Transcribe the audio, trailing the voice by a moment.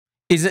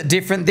Is it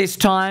different this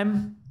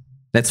time?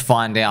 Let's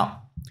find out.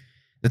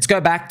 Let's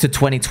go back to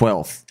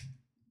 2012.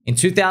 In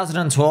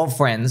 2012,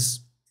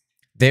 friends,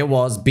 there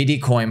was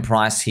Bitcoin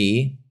price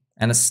here,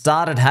 and it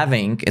started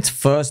having its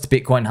first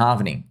Bitcoin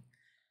halving.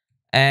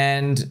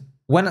 And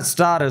when it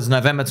started, it was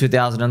November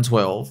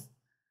 2012,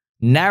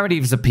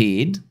 narratives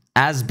appeared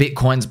as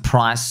Bitcoin's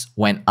price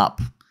went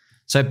up.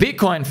 So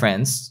Bitcoin,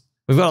 friends,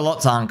 we've got a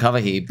lot to uncover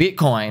here.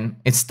 Bitcoin,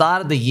 it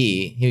started the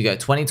year, here we go,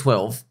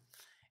 2012.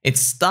 It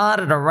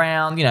started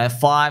around, $5, $6,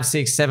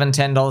 $7,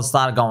 $10,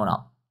 started going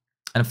up.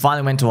 And it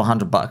finally went to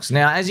 $100.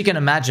 Now, as you can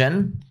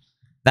imagine,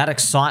 that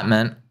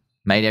excitement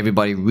made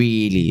everybody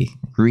really,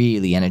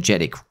 really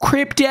energetic.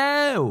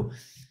 Crypto!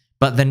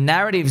 But the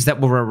narratives that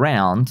were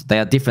around, they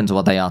are different to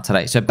what they are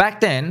today. So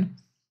back then,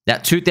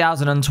 that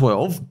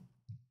 2012,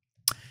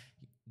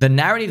 the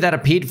narrative that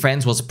appeared,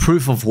 friends, was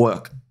proof of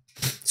work.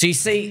 So you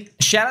see,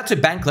 shout out to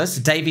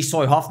Bankless, Davey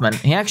Soy Hoffman.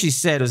 He actually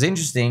said, it was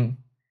interesting,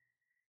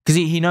 because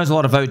he knows a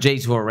lot of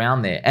OGs who are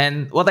around there.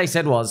 And what they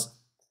said was,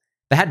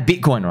 they had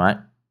Bitcoin, right?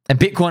 And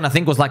Bitcoin, I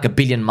think, was like $1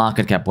 billion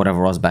market cap, whatever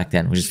it was back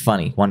then, which is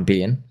funny, 1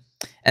 billion.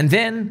 And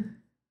then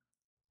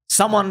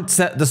someone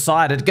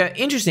decided,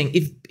 interesting,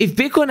 if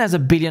Bitcoin has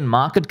 $1 billion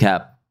market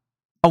cap,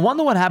 I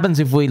wonder what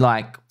happens if we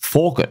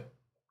fork it.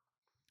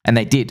 And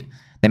they did.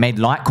 They made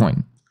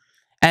Litecoin.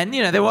 And,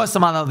 there were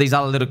some these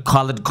other little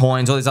colored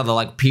coins, all these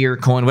other peer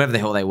coin, whatever the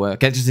hell they were.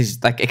 Okay, just these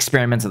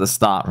experiments at the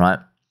start, right?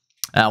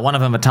 One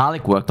of them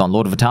Vitalik worked on,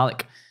 Lord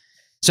Vitalik.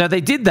 So they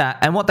did that,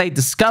 and what they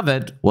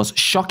discovered was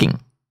shocking.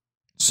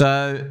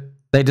 So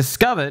they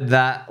discovered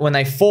that when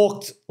they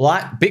forked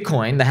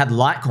Bitcoin, they had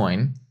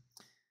Litecoin,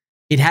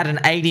 it had an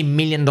 $80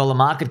 million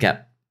market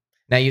cap.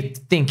 Now you're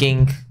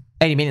thinking,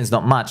 80 million is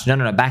not much.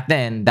 No. Back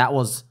then, that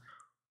was,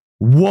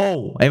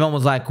 whoa. Everyone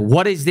was like,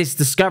 what is this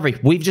discovery?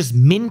 We've just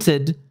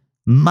minted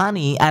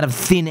money out of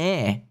thin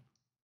air.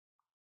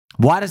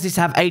 Why does this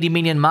have 80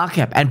 million market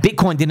cap? And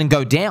Bitcoin didn't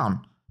go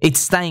down. It's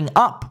staying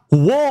up.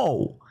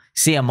 Whoa.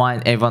 See how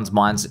everyone's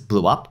minds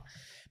blew up.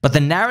 But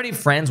the narrative,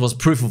 friends, was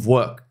proof of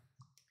work.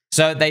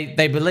 So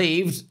they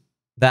believed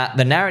that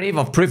the narrative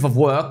of proof of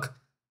work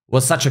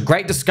was such a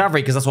great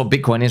discovery, because that's what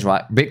Bitcoin is,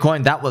 right?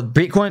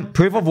 Bitcoin,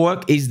 proof of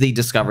work is the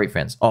discovery,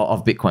 friends,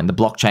 of Bitcoin, the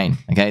blockchain.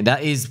 Okay,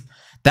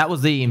 that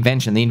was the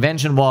invention. The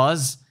invention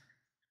was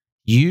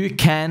you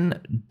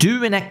can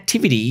do an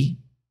activity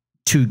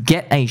to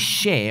get a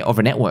share of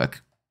a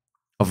network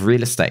of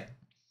real estate.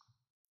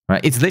 Right?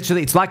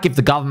 It's like if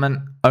the government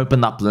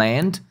opened up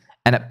land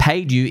and it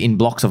paid you in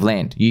blocks of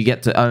land. You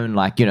get to own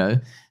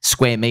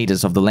square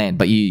meters of the land,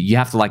 but you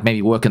have to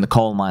maybe work in the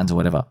coal mines or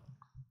whatever.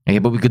 Okay,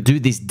 but we could do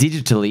this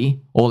digitally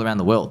all around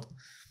the world.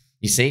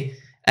 You see?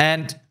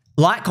 And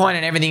Litecoin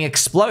and everything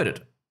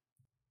exploded.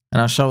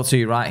 And I'll show it to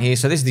you right here.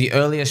 So this is the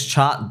earliest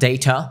chart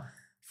data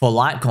for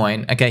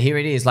Litecoin. Okay, here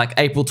it is,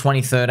 April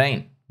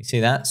 2013. You see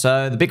that?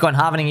 So the Bitcoin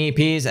halving year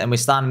appears, and we're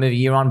starting to move a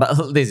year on,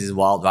 but this is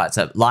wild, right?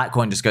 So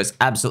Litecoin just goes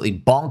absolutely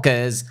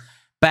bonkers.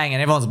 Bang,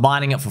 and everyone's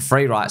mining it for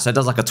free, right? So it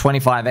does a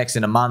 25x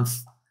in a month.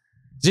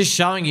 Just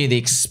showing you the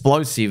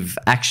explosive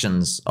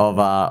actions of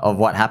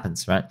what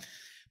happens, right?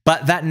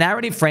 But that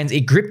narrative, friends,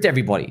 it gripped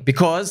everybody,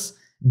 because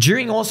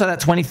during also that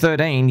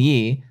 2013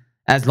 year,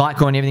 as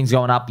Litecoin and everything's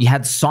going up, you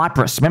had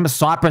Cyprus. Remember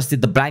Cyprus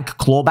did the bank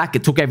clawback?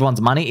 It took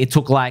everyone's money. It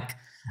took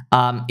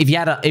if you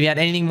had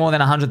anything more than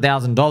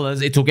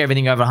 $100,000, it took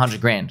everything over 100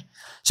 grand.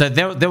 So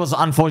there was,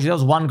 unfortunately, there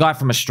was one guy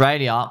from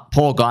Australia,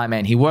 poor guy,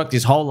 man. He worked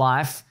his whole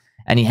life,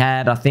 and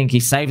I think he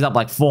saved up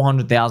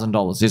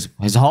 $400,000.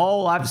 His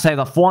whole life saved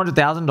up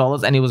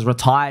 $400,000, and he was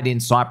retired in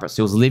Cyprus.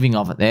 He was living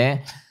off it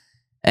there.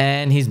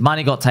 And his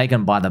money got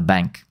taken by the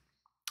bank,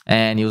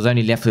 and he was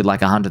only left with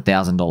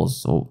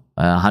 $100,000 or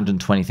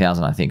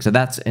 120,000, I think. So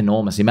that's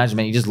enormous. Imagine,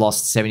 man, you just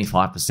lost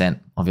 75%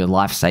 of your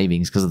life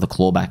savings because of the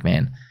clawback,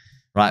 man.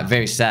 Right?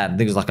 Very sad. I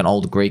think it was an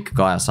old Greek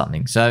guy or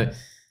something. So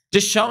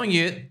just showing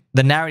you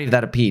the narrative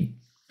that appeared.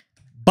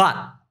 But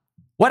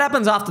what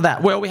happens after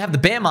that? Well, we have the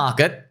bear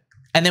market,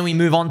 and then we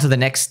move on to the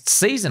next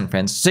season,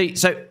 friends. See,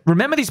 so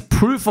remember this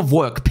proof of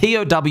work,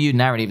 POW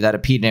narrative that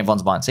appeared in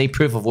everyone's mind. See,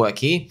 proof of work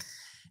here.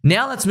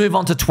 Now let's move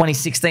on to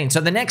 2016. So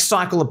the next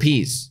cycle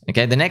appears,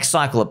 okay? The next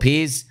cycle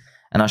appears,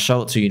 and I'll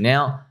show it to you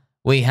now.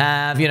 We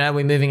have,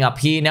 we're moving up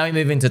here. Now we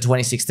move into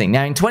 2016.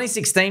 Now in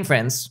 2016,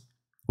 friends,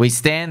 we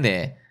stand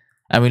there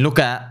and we look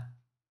at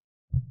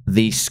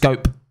the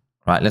scope,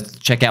 right? Let's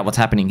check out what's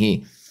happening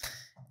here.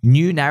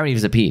 New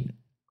narratives appeared.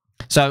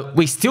 So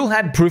we still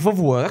had proof of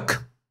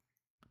work,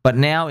 but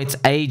now it's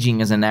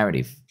aging as a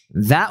narrative.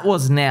 That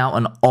was now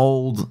an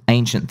old,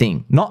 ancient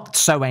thing. Not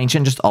so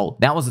ancient, just old.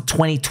 That was a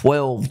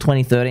 2012,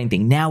 2013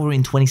 thing. Now we're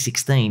in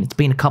 2016. It's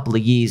been a couple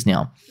of years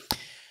now.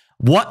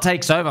 What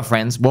takes over,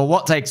 friends? Well,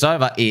 what takes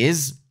over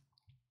is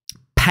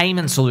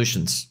payment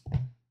solutions.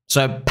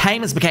 So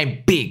payments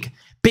became big.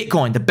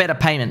 Bitcoin, the better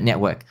payment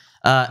network.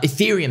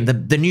 Ethereum,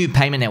 the new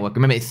payment network.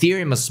 Remember,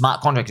 Ethereum was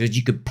smart contracts because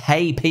you could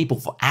pay people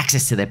for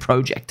access to their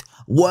project.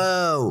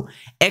 Whoa.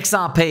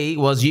 XRP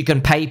was you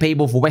can pay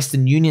people for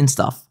Western Union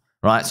stuff.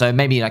 Right, so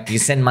maybe you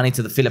send money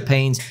to the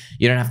Philippines,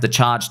 you don't have to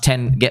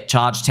get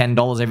charged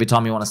 $10 every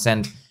time you want to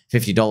send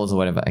 $50 or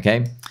whatever,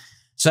 okay?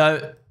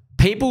 So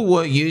people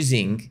were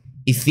using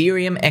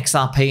Ethereum,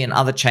 XRP, and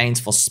other chains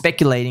for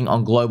speculating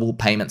on global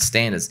payment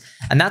standards.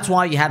 And that's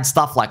why you had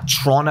stuff like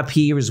Tron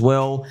appear as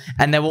well.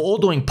 And they were all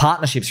doing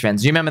partnerships,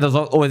 friends. You remember there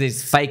was always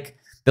these fake,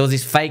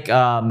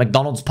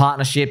 McDonald's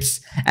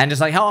partnerships, and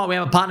just like, oh, we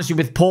have a partnership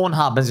with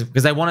Pornhub,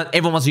 because everyone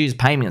wants to use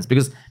payments,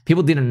 because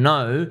people didn't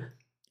know,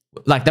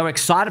 like they were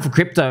excited for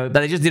crypto, but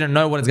they just didn't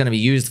know what it's going to be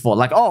used for.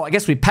 Like, oh, I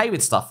guess we pay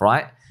with stuff,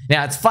 right?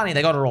 Now, it's funny,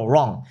 they got it all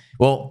wrong.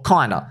 Well,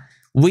 kind of.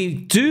 We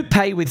do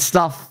pay with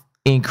stuff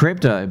in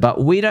crypto,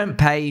 but we don't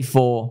pay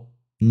for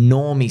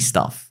normie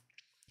stuff.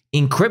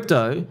 In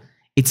crypto,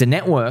 it's a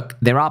network.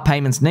 There are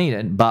payments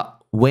needed, but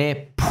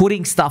we're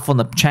putting stuff on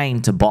the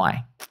chain to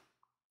buy.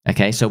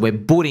 Okay, so we're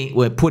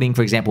putting,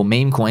 for example,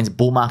 meme coins,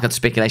 bull market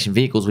speculation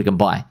vehicles we can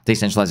buy,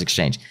 decentralized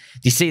exchange. Do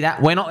you see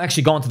that? We're not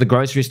actually going to the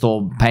grocery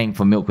store paying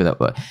for milk with it.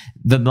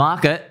 The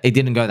market, it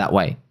didn't go that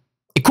way.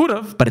 It could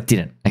have, but it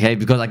didn't. Okay,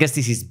 because I guess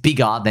this is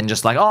bigger than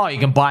just like, oh, you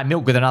can buy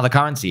milk with another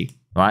currency.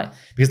 Right?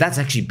 Because that's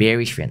actually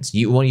bearish, friends.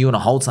 You want to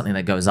hold something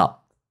that goes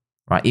up,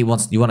 right? You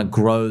want to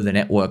grow the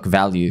network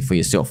value for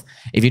yourself.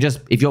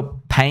 If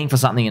you're paying for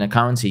something in a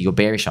currency, you're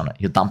bearish on it.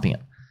 You're dumping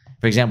it.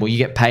 For example, you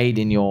get paid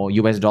in your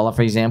US dollar,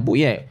 for example.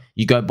 Yeah,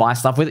 you go buy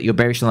stuff with it. You're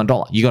bearish on the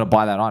dollar. You got to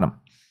buy that item.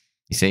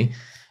 You see?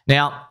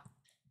 Now,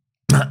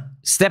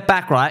 step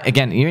back, right?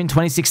 Again, you're in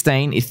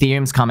 2016.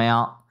 Ethereum's come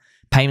out.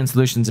 Payment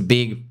solutions are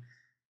big.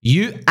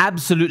 You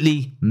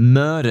absolutely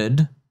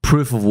murdered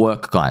proof of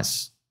work,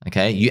 guys.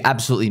 Okay, you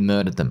absolutely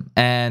murdered them.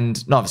 And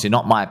obviously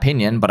not my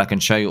opinion, but I can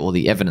show you all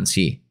the evidence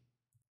here.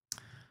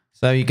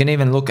 So you can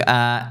even look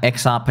at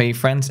XRP,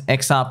 friends.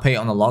 XRP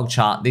on the log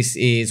chart, this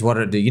is what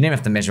it'll do. You don't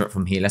have to measure it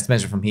from here. Let's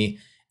measure it from here.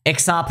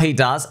 XRP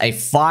does a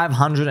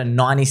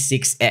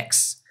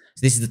 596x.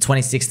 So this is the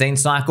 2016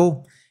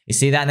 cycle. You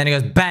see that? And then it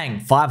goes bang,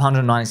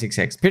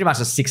 596x. Pretty much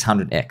a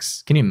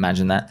 600x. Can you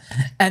imagine that?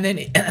 And then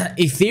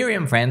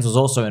Ethereum, friends, was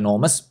also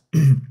enormous.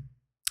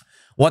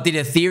 What did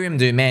Ethereum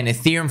do, man?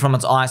 Ethereum from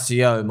its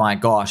ICO, my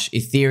gosh.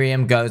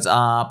 Ethereum goes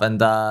up and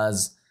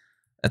does,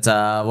 it's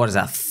what is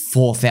that,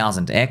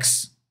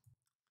 4,000x?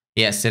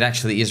 Yes, it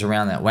actually is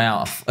around that.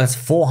 Wow, that's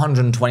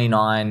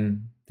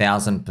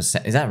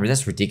 429,000%.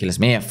 That's ridiculous,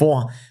 man. Yeah,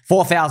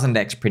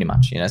 4,000x pretty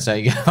much, you know? So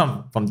you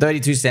go from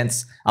 32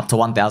 cents up to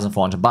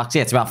 1,400 bucks.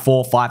 Yeah, it's about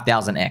 4,000 or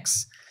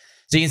 5,000x.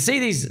 So you can see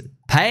these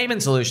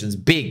payment solutions,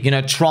 big. You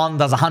know, Tron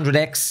does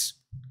 100x.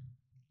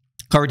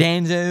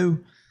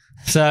 Cardano.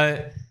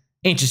 So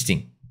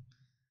interesting.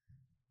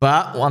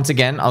 But once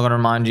again, I'm going to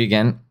remind you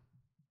again,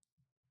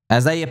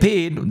 as they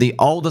appeared, the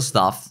older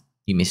stuff,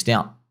 you missed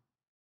out.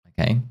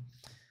 Okay.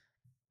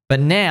 But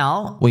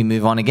now we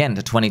move on again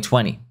to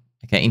 2020.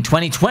 Okay. In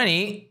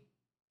 2020,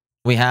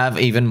 we have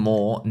even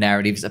more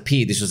narratives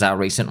appear. This was our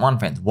recent one,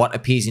 friends. What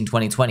appears in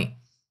 2020?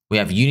 We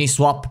have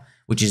Uniswap,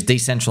 which is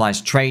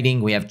decentralized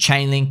trading. We have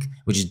Chainlink,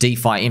 which is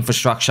DeFi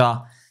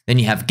infrastructure. Then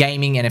you have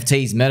gaming,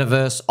 NFTs,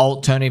 metaverse,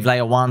 alternative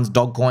layer ones,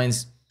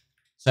 Dogecoins.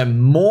 So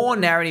more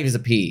narratives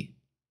appear,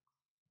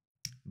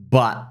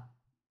 but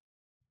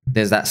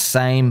there's that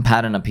same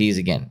pattern appears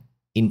again.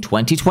 In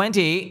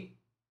 2020,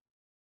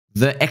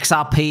 the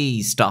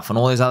XRP stuff and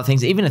all those other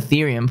things, even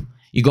Ethereum,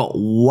 you got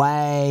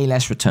way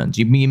less returns.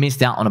 You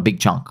missed out on a big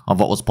chunk of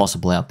what was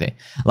possible out there.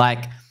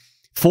 Like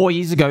 4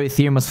 years ago,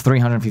 Ethereum was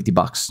 350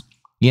 bucks.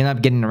 You end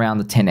up getting around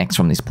the 10x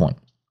from this point.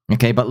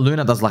 Okay, but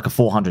Luna does like a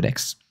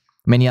 400x.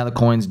 Many other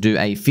coins do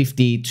a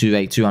 50 to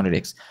a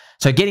 200x.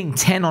 So getting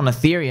 10 on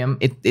Ethereum,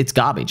 it's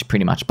garbage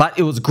pretty much. But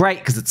it was great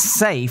because it's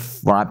safe,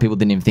 right? People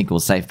didn't even think it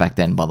was safe back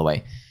then, by the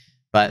way.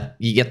 But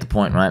you get the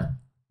point, right?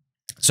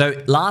 So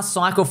last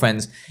cycle,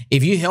 friends,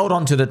 if you held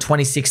on to the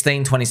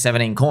 2016,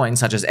 2017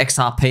 coins, such as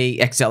XRP,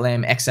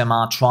 XLM,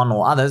 XMR, Tron,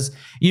 or others,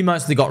 you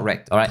mostly got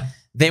wrecked, all right?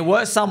 There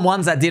were some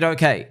ones that did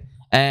okay.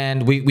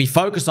 And we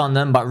focused on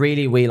them, but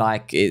really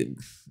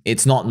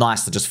it's not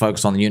nice to just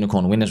focus on the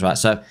unicorn winners, right?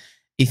 So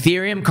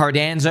Ethereum,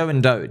 Cardano,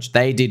 and Doge,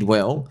 they did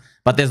well.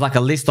 But there's like a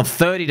list of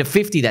 30 to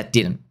 50 that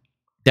didn't.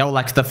 They were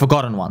like the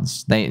forgotten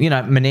ones. They, you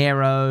know,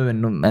 Monero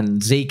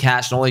and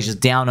Zcash and all these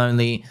just down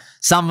only.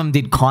 Some of them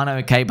did kind of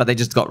okay, but they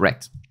just got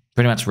wrecked.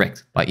 Pretty much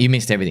wrecked. Like you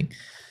missed everything.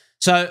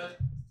 So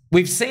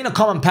we've seen a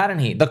common pattern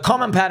here. The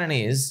common pattern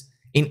is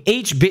in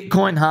each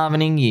Bitcoin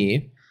halving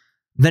year,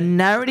 the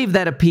narrative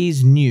that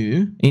appears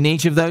new in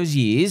each of those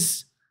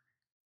years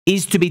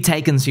is to be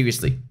taken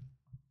seriously.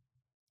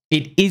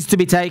 It is to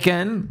be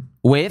taken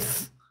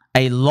with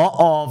a lot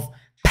of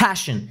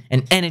passion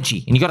and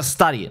energy, and you got to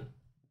study it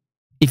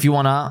if you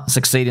want to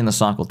succeed in the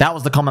cycle. That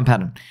was the common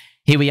pattern.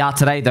 Here we are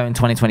today, though, in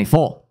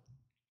 2024.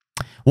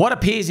 What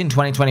appears in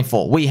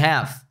 2024? We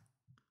have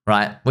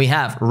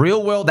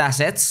real-world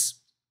assets,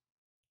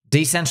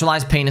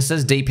 decentralized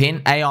penises,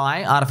 DePIN,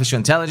 AI, artificial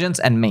intelligence,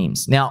 and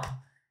memes. Now,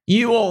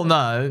 you all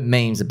know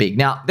memes are big.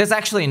 Now, there's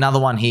actually another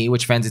one here,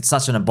 which, friends, it's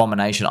such an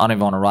abomination. I don't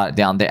even want to write it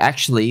down. They're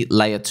actually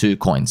layer 2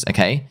 coins,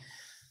 okay?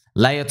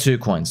 Layer 2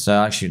 coins.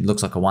 So actually it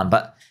looks like a 1,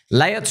 but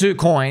layer 2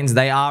 coins,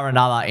 they are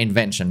another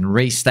invention.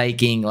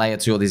 Restaking, layer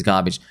 2, all this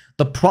garbage.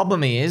 The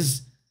problem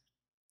is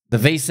the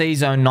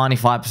VCs own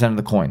 95% of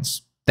the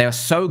coins. They are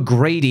so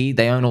greedy,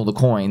 they own all the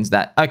coins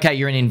that, okay,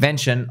 you're an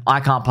invention. I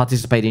can't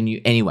participate in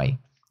you anyway.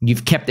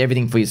 You've kept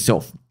everything for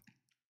yourself.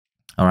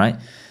 All right.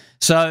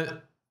 So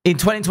in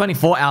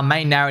 2024, our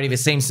main narrative, it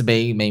seems to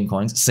be meme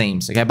coins. It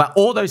seems, okay? But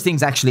all those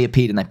things actually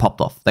appeared and they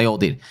popped off. They all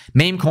did.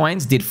 Meme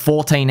coins did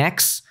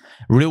 14x.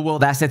 Real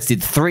world assets did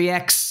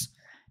 3x.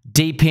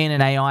 DPN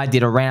and AI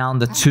did around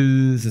the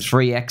 2 to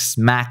 3x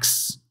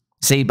max.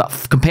 See,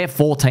 but compare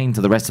 14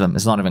 to the rest of them.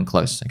 It's not even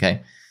close,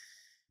 okay?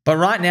 But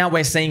right now,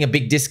 we're seeing a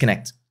big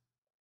disconnect.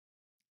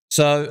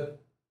 So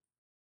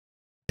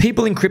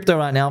people in crypto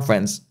right now,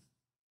 friends,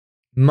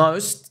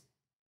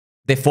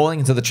 they're falling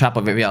into the trap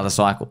of every other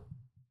cycle.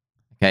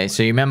 Okay,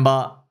 so you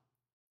remember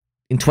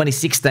in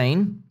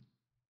 2016,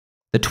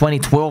 the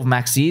 2012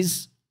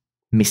 maxis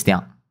missed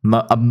out.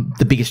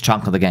 The biggest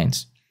chunk of the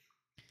gains.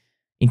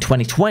 In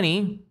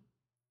 2020,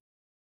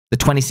 the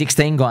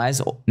 2016 guys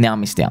now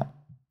missed out.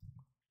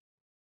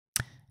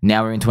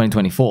 Now we're in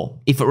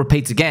 2024. If it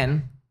repeats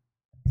again,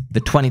 the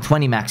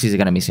 2020 maxis are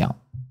going to miss out.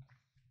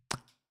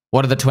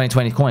 What are the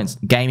 2020 coins?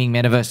 Gaming,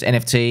 metaverse,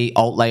 NFT,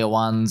 alt layer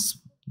ones,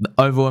 the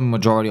overwhelming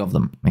majority of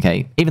them.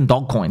 Okay, even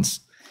dog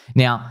coins.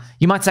 Now,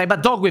 you might say,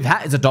 but dog with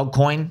hat is a dog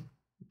coin.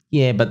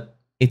 Yeah, but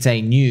it's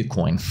a new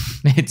coin.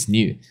 It's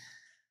new.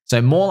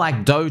 So more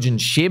like Doge and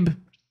SHIB,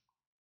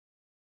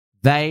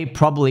 they're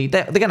going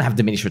to have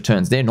diminished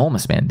returns. They're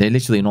enormous, man. They're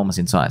literally enormous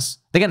in size.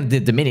 They're going to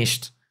be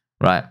diminished,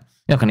 right?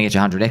 You're not going to get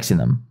your 100x in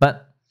them,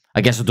 but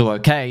I guess they'll do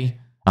okay.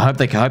 I hope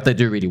they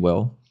do really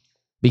well.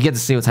 But you get to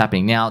see what's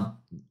happening. Now,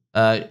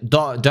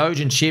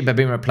 Doge and SHIB have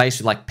been replaced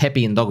with like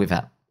Peppy and Dog with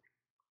Hat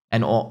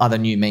and all other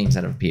new memes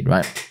that have appeared,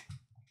 right?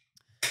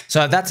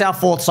 So that's our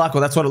fourth cycle.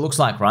 That's what it looks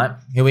like, right?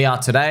 Here we are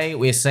today.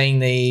 We're seeing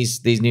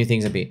these new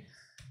things appear.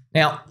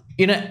 Now,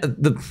 you know,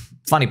 the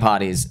funny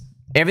part is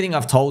everything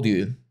I've told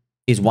you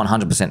is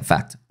 100%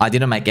 fact. I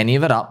didn't make any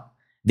of it up.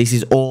 This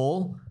is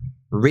all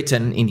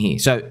written in here.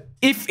 So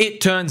if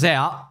it turns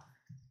out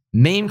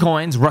meme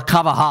coins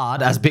recover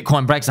hard as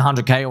Bitcoin breaks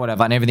 100K or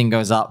whatever and everything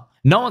goes up,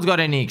 no one's got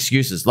any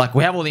excuses. Like,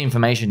 we have all the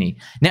information here.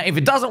 Now, if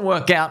it doesn't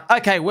work out,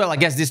 okay, well, I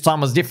guess this time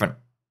was different.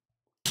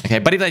 Okay,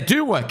 but if they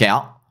do work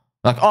out,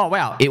 like, oh,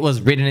 wow, it was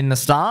written in the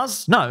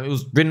stars? No, it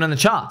was written in the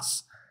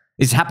charts.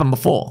 It's happened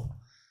before,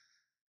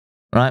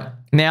 right?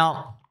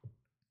 Now,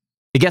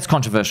 it gets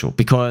controversial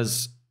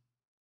because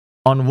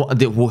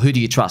who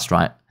do you trust,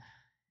 right?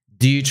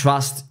 Do you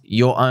trust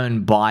your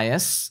own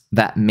bias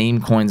that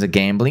meme coins are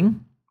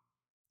gambling?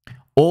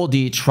 Or do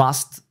you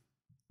trust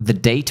the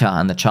data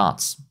and the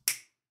charts?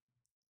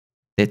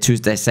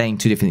 They're saying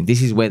two different things.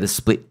 This is where the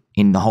split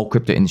in the whole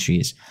crypto industry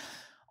is.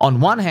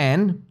 On one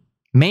hand,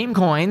 meme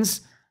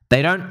coins,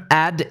 they don't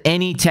add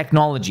any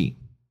technology.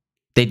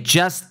 They're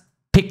just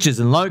pictures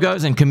and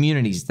logos and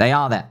communities. They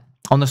are that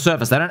on the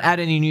surface. They don't add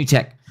any new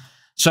tech.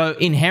 So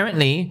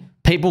inherently,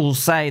 people will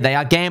say they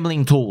are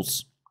gambling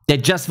tools. They're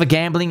just for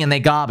gambling and they're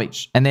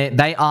garbage. And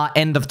they are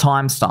end of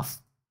time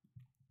stuff.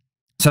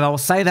 So they will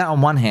say that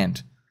on one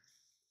hand.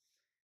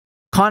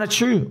 Kind of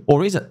true,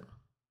 or is it?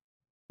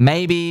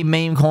 Maybe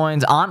meme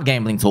coins aren't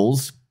gambling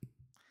tools.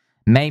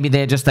 Maybe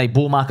they're just a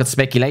bull market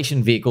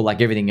speculation vehicle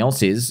like everything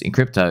else is in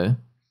crypto.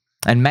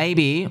 And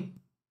maybe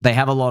they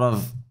have a lot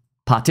of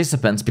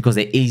participants because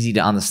they're easy to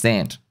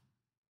understand.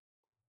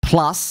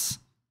 Plus,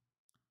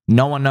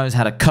 no one knows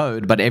how to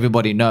code, but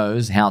everybody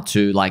knows how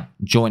to like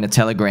join a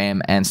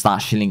Telegram and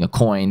start shilling a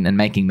coin and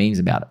making memes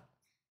about it.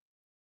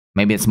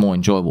 Maybe it's more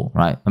enjoyable,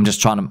 right? I'm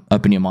just trying to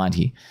open your mind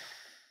here.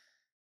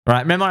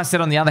 Right, remember what I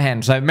said on the other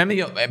hand. So remember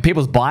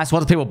people's bias.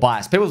 What is people's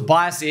bias? People's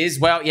bias is,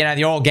 well, you know,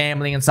 you're all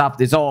gambling and stuff.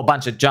 There's all a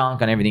bunch of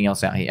junk and everything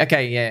else out here.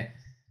 Okay, yeah.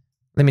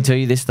 Let me tell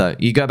you this, though.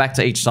 You go back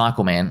to each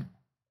cycle, man.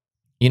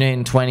 You know,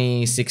 in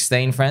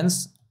 2016,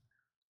 friends,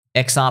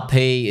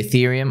 XRP,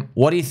 Ethereum,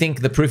 what do you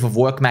think the proof of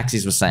work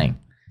maxis were saying?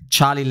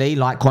 Charlie Lee,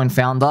 Litecoin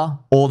founder,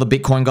 all the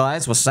Bitcoin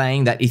guys were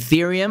saying that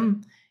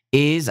Ethereum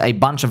is a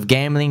bunch of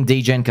gambling,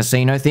 degen,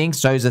 casino things.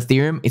 So is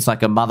Ethereum. It's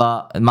like a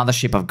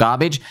mothership of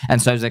garbage,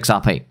 and so is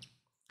XRP.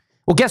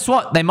 Well, guess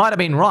what? They might have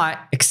been right,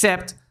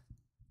 except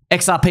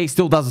XRP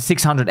still does a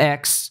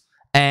 600x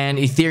and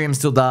Ethereum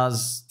still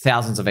does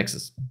thousands of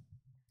x's.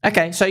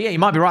 Okay, so yeah, you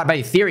might be right about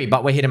your theory,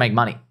 but we're here to make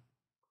money.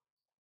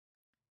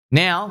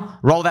 Now,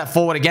 roll that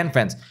forward again,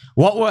 friends.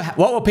 What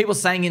were people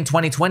saying in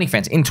 2020,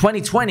 friends? In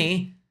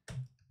 2020,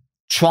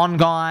 Tron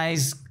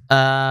guys,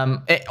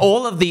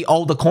 all of the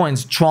older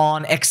coins,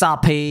 Tron,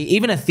 XRP,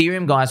 even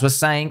Ethereum guys were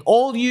saying,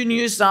 all you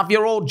new stuff,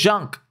 you're all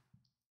junk.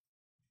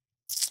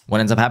 What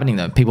ends up happening,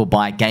 though? People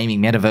buy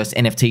gaming, metaverse,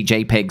 NFT,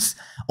 JPEGs,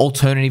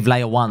 alternative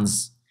layer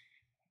ones.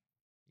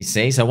 You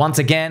see? So once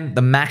again,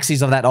 the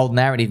maxis of that old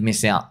narrative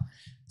miss out.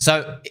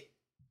 So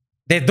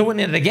they're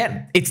doing it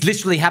again. It's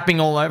literally happening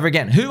all over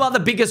again. Who are the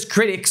biggest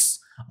critics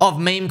of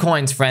meme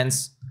coins,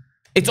 friends?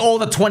 It's all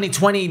the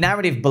 2020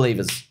 narrative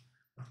believers.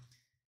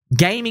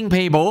 Gaming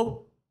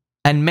people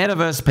and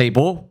metaverse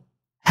people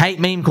hate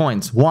meme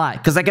coins. Why?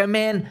 Because they go,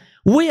 man,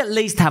 we at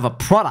least have a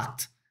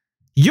product.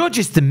 You're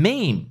just a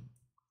meme.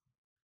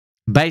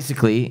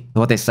 Basically,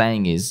 what they're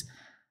saying is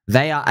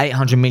they are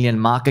 800 million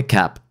market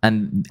cap,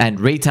 and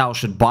retail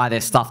should buy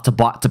their stuff to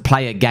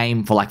play a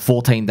game for like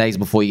 14 days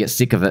before you get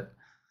sick of it.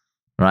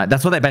 Right?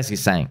 That's what they're basically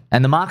saying.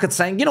 And the market's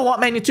saying, you know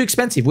what, man, you're too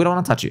expensive. We don't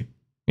want to touch you.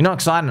 You're not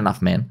exciting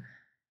enough, man.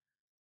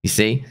 You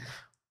see?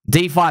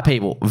 DeFi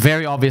people,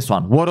 very obvious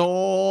one. What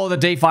all the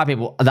DeFi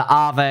people, the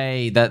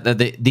Aave,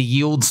 the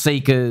yield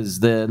seekers,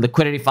 the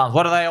liquidity funds,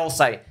 what do they all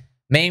say?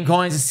 Meme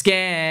coins are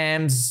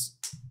scams.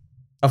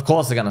 Of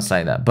course they're going to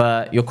say that,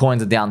 but your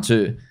coins are down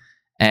too.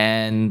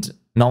 And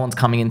no one's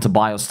coming in to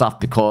buy your stuff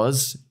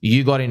because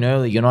you got in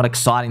early. You're not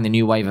exciting the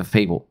new wave of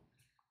people.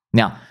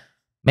 Now,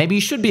 maybe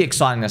you should be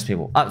exciting those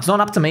people. It's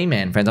not up to me,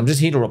 man, friends. I'm just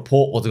here to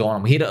report what's going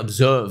on. I'm here to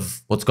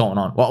observe what's going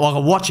on. While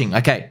I'm watching,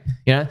 okay.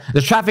 You know,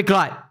 the traffic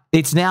light,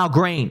 it's now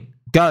green.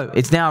 Go.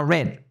 It's now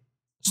red.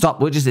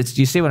 Stop.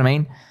 You see what I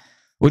mean?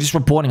 We're just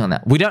reporting on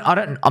that.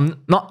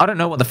 I don't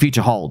know what the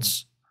future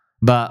holds,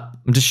 but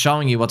I'm just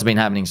showing you what's been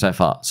happening so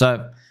far.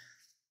 So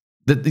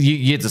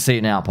you get to see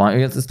it now.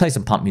 Let's play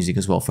some pump music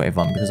as well for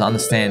everyone, because I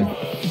understand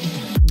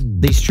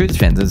these truths,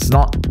 friends. It's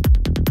not,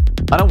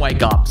 I don't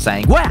wake up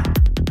saying, wow,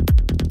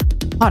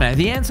 I know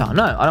the answer.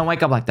 No, I don't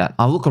wake up like that.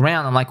 I look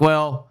around. I'm like,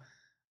 well,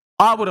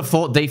 I would have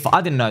thought DeFi.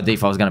 I didn't know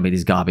DeFi was going to be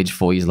this garbage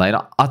 4 years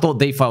later. I thought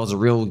DeFi was a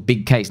real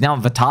big case. Now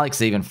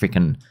Vitalik's even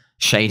freaking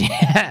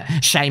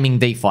shaming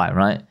DeFi,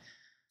 right?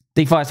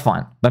 DeFi is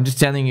fine. But I'm just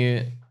telling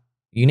you,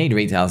 you need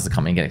retailers to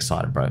come and get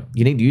excited, bro.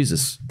 You need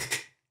users.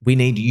 You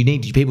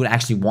need people to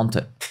actually want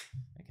it.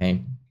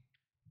 Okay.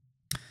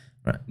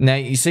 Right. Now,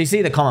 you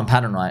see the common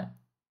pattern, right?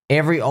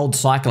 Every old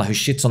cycler who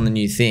shits on the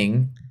new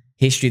thing,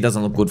 history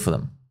doesn't look good for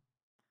them.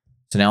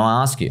 So now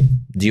I ask you,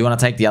 do you want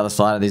to take the other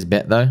side of this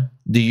bet though?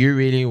 Do you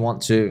really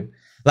want to?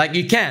 Like,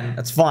 you can,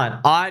 that's fine.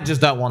 I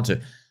just don't want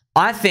to.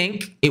 I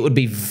think it would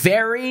be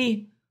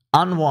very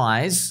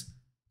unwise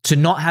to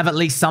not have at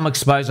least some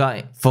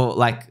exposure for,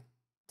 like,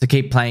 to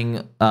keep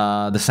playing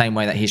the same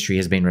way that history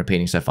has been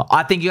repeating so far.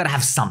 I think you got to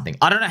have something.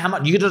 I don't know how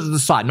much. You got to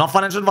decide. Not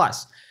financial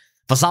advice.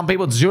 For some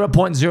people, it's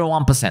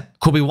 0.01%.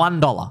 Could be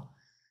 $1.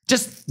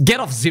 Just get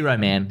off zero,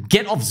 man.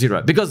 Get off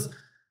zero. Because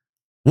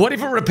what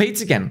if it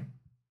repeats again?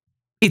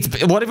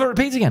 What if it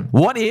repeats again?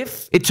 What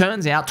if it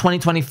turns out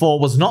 2024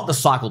 was not the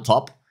cycle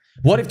top?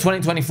 What if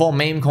 2024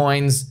 meme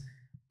coins,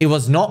 it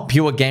was not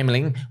pure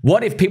gambling?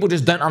 What if people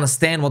just don't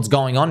understand what's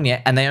going on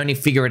yet and they only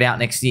figure it out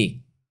next year?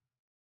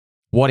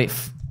 What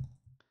if?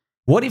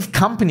 What if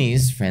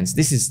companies, friends,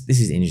 this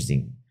is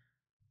interesting.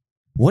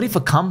 What if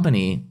a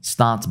company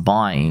starts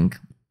buying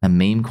a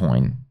meme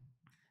coin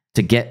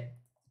to get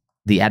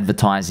the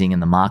advertising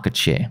and the market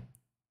share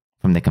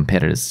from their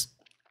competitors?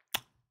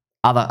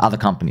 Other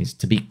companies,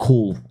 to be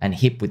cool and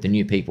hip with the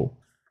new people.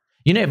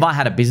 You know, if I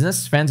had a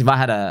business, friends, if I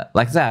had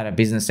say I had a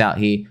business out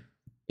here,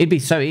 it'd be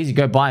so easy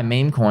to go buy a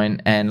meme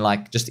coin and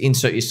like just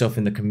insert yourself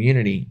in the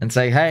community and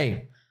say,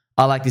 hey,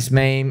 I like this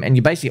meme. And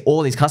you basically,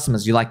 all these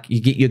customers, you're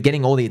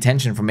getting all the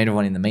attention from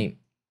everyone in the meme.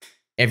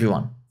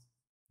 Everyone.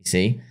 You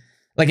see?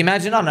 Like,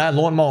 imagine, I don't know, a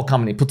lawnmower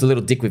company puts a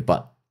little dick with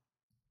butt.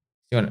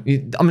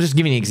 I'm just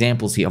giving you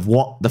examples here of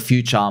what the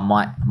future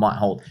might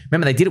hold.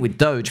 Remember, they did it with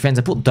Doge. Friends,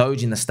 they put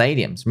Doge in the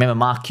stadiums. Remember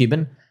Mark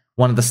Cuban?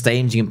 One of the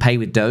stadiums you can pay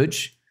with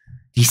Doge.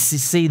 You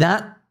see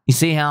that? You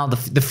see how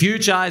the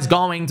future is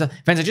going to...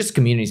 Friends, they're just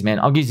communities, man.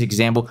 I'll give you an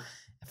example.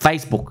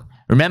 Facebook.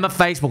 Remember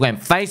Facebook, man.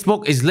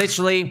 Facebook is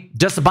literally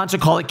just a bunch of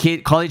college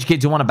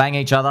kids who want to bang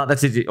each other.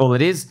 That's all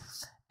it is.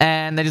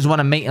 And they just want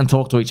to meet and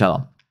talk to each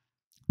other.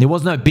 There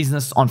was no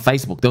business on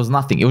Facebook. There was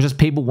nothing. It was just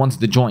people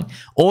wanted to join.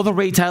 All the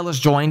retailers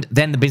joined,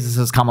 then the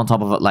businesses come on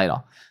top of it later.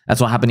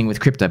 That's what's happening with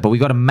crypto. But we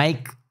got to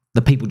make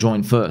the people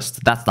join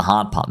first. That's the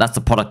hard part. That's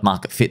the product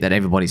market fit that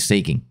everybody's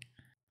seeking.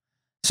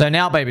 So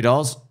now, baby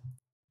dolls,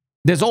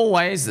 there's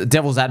always the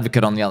devil's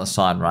advocate on the other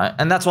side, right?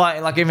 And that's why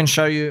I even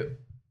show you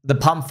the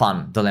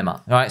PumpFun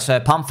dilemma. All right, so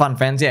PumpFun,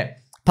 friends, yeah.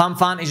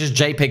 PumpFun is just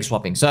JPEG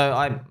swapping.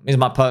 So here's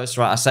my post,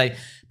 right? I say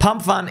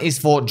PumpFun is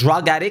for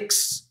drug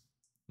addicts,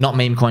 not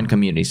meme coin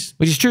communities,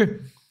 which is true.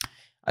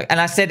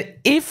 And I said,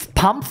 if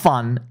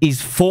PumpFun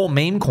is for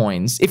meme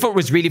coins, if it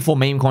was really for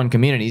meme coin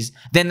communities,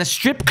 then the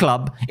strip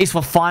club is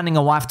for finding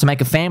a wife to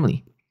make a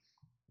family.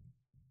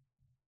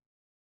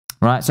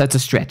 Right? So it's a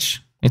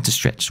stretch. It's a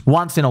stretch.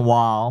 Once in a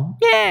while,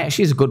 yeah,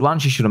 she's a good one.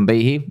 She shouldn't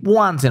be here.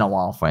 Once in a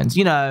while, friends.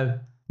 You know,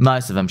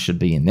 most of them should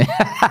be in there.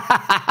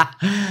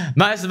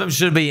 Most of them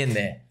should be in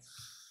there.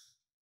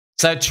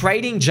 So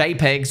trading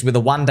JPEGs with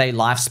a one-day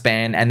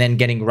lifespan and then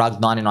getting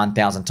rugged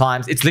 99,000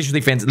 times, it's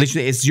literally, friends,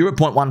 it's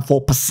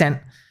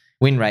 0.14%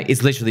 win rate.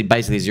 It's literally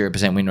basically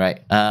 0% win rate.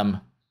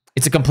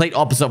 It's a complete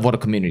opposite of what a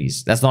community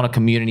is. That's not a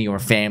community or a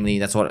family.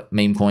 That's what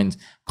meme coins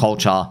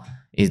culture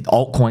is.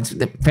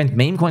 Altcoins. Friends,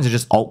 meme coins are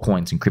just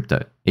altcoins in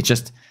crypto. It's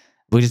just,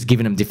 we're just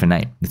giving them different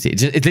name.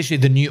 It's literally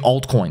the new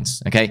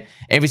altcoins, okay?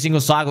 Every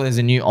single cycle there's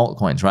a new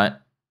altcoins, right?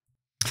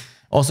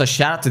 Also,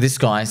 shout out to this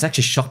guy. It's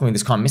actually shocked me with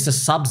this comment. Mr.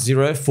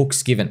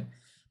 SubZeroFooksGiven.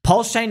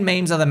 Pulse chain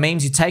memes are the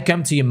memes you take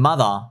home to your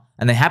mother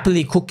and they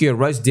happily cook you a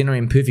roast dinner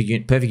in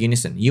perfect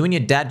unison. You and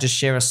your dad just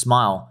share a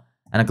smile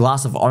and a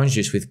glass of orange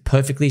juice with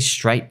perfectly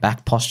straight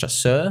back posture.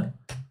 Sir,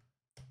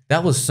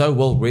 that was so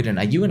well written.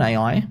 Are you an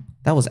AI?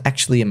 That was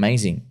actually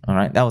amazing. All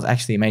right. That was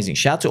actually amazing.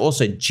 Shout out to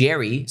also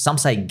Jerry. Some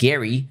say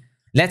Gary.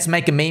 Let's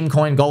make a meme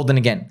coin golden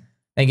again.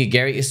 Thank you,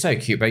 Gary. You're so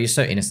cute, bro. You're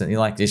so innocent. You're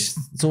like this.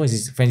 It's always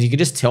these friends. You can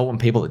just tell when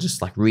people are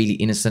just like really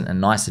innocent and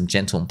nice and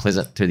gentle and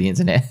pleasant to the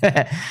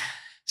internet.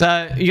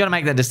 So you got to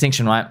make that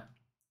distinction, right?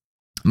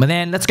 But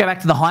then let's go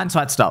back to the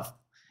hindsight stuff.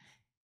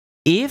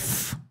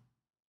 If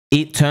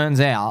it turns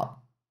out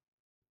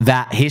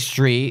that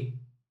history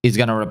is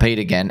going to repeat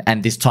again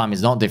and this time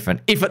is not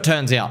different, if it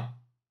turns out,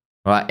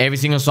 right, every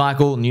single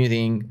cycle, new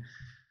thing,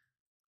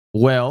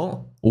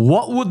 well,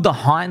 what would the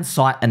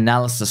hindsight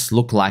analysis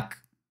look like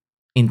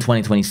in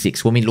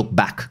 2026 when we look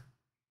back?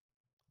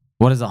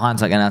 What is the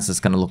hindsight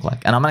analysis going to look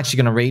like? And I'm actually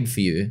going to read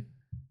for you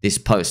this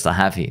post I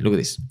have here. Look at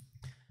this.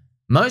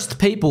 Most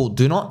people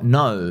do not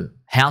know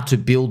how to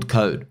build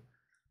code,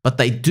 but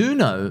they do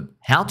know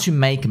how to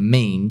make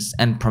memes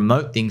and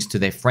promote things to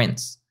their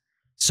friends.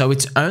 So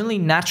it's only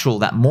natural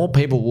that more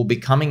people will be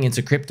coming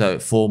into crypto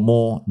for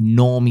more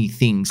normie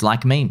things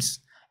like memes.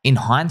 In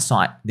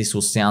hindsight, this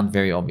will sound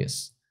very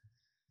obvious.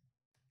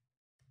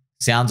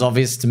 Sounds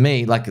obvious to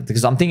me, like,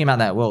 because I'm thinking about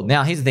that world.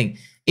 Now, here's the thing.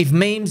 If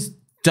memes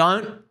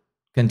don't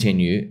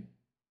continue,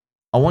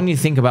 I want you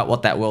to think about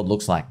what that world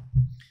looks like.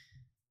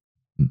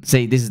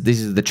 See, this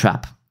is the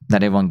trap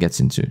that everyone gets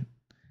into.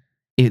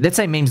 Let's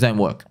say memes don't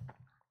work.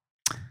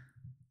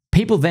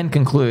 People then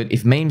conclude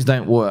if memes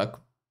don't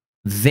work,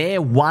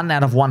 their 1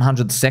 out of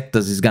 100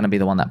 sectors is going to be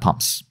the one that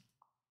pumps.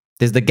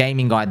 There's the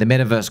gaming guy, the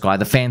metaverse guy,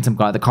 the phantom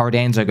guy, the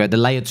Corridanzo guy, the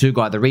layer 2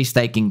 guy, the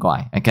restaking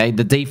guy, okay?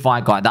 The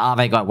DeFi guy, the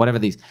RV guy, whatever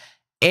these.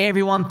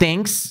 Everyone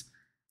thinks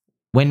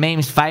when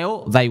memes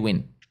fail, they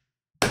win.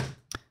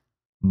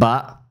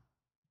 But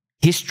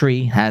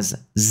history has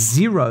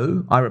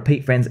zero, I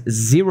repeat, friends,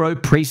 zero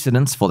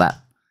precedence for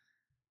that.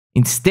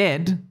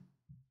 Instead,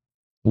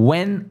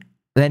 when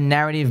the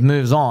narrative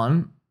moves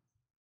on,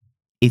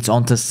 it's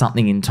onto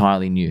something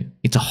entirely new.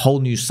 It's a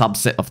whole new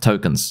subset of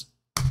tokens,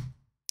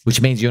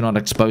 which means you're not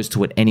exposed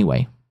to it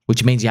anyway,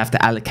 which means you have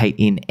to allocate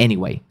in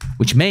anyway,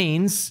 which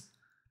means,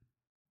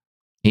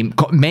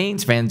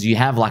 friends, you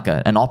have like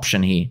an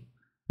option here.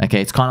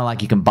 Okay, it's kind of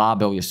like you can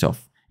barbell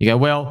yourself. You go,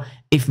 well,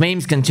 if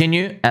memes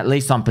continue, at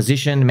least I'm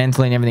positioned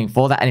mentally and everything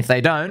for that. And if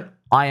they don't,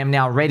 I am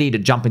now ready to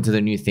jump into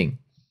the new thing,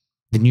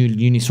 the new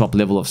Uniswap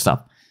level of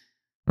stuff,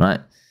 right?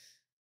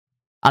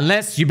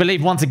 Unless you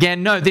believe once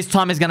again, no, this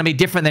time is going to be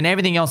different than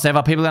everything else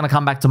ever. People are going to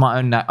come back to my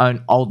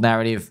own old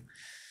narrative.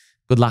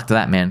 Good luck to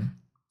that, man.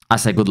 I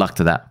say good luck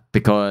to that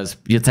because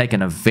you're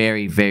taking a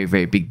very, very,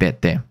 very big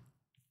bet there.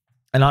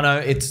 And I know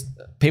it's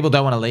people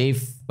don't want to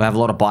leave. We have a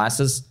lot of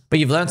biases, but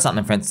you've learned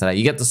something, friends, today.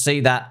 You get to see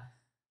that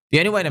the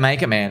only way to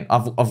make it, man,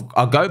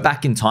 I'll go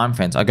back in time,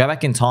 friends. I go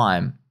back in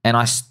time and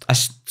I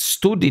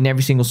stood in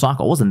every single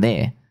cycle. I wasn't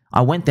there.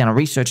 I went down, I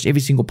researched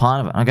every single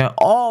part of it. I go,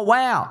 oh,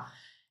 wow.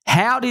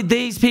 How did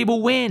these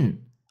people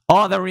win?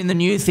 Oh, they were in the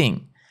new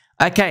thing.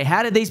 Okay,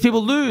 how did these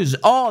people lose?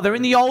 Oh, they're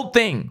in the old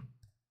thing.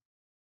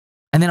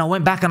 And then I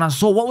went back and I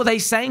saw, what were they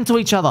saying to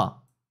each other?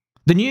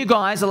 The new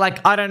guys are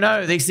like, I don't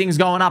know, these things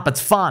going up,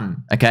 it's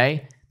fun,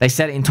 okay? They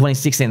said it in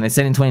 2016, they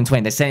said it in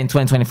 2020, they said it in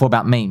 2024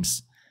 about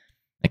memes.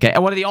 Okay,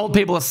 and what are the old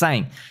people are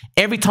saying?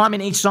 Every time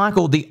in each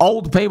cycle, the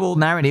old people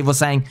narrative was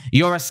saying,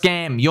 you're a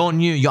scam, you're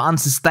new, you're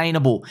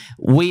unsustainable.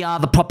 We are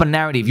the proper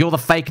narrative. You're the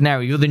fake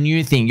narrative. You're the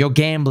new thing. You're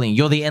gambling.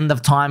 You're the end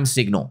of time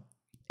signal.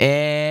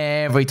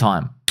 Every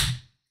time.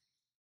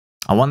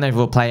 I wonder if it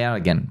will play out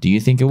again. Do you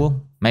think it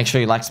will? Make sure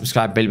you like,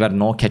 subscribe, bell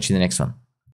button, or catch you in the next one.